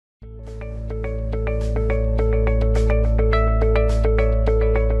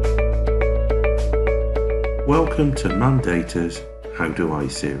Welcome to Mandata's How Do I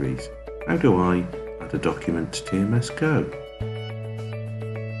series. How do I add a document to TMS Go?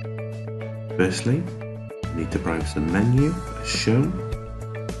 Firstly, you need to browse the menu as shown.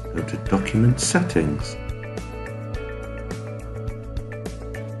 Go to Document Settings.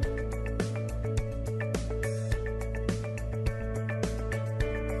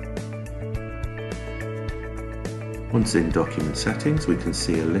 Once in Document Settings, we can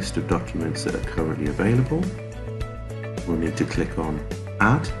see a list of documents that are currently available. We'll need to click on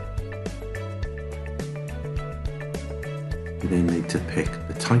Add. We then need to pick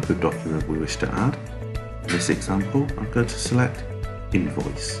the type of document we wish to add. In this example, I'm going to select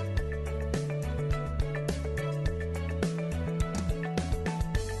Invoice.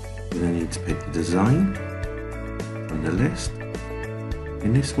 We then need to pick the design from the list.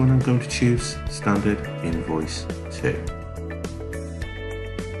 In this one, I'm going to choose Standard Invoice 2.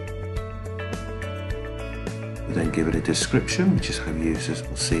 We then give it a description, which is how users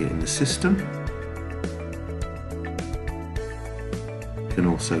will see it in the system. You can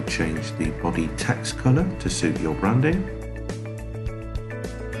also change the body text colour to suit your branding.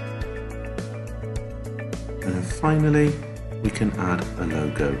 And then finally, we can add a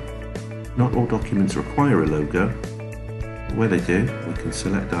logo. Not all documents require a logo. Where they do, we can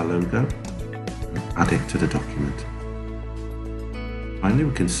select our logo and add it to the document. Finally,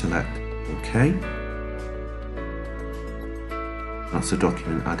 we can select OK. That's the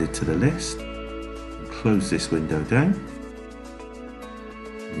document added to the list. We'll close this window down.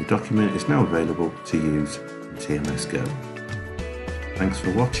 And your document is now available to use in TMS Go. Thanks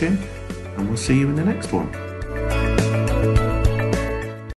for watching, and we'll see you in the next one.